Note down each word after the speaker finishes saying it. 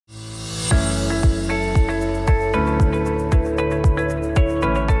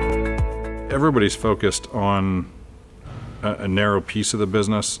everybody's focused on a narrow piece of the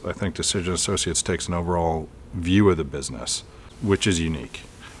business. I think Decision Associates takes an overall view of the business, which is unique,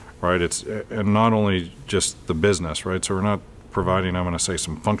 right? And not only just the business, right? So we're not providing, I'm going to say,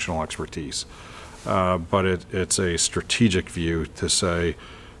 some functional expertise, but it's a strategic view to say,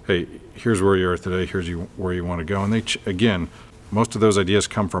 hey, here's where you are today, here's where you want to go. And again, most of those ideas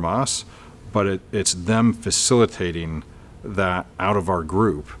come from us, but it's them facilitating that out of our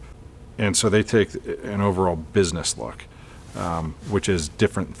group. And so they take an overall business look, which is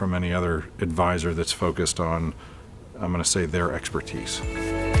different from any other advisor that's focused on, I'm going to say, their expertise.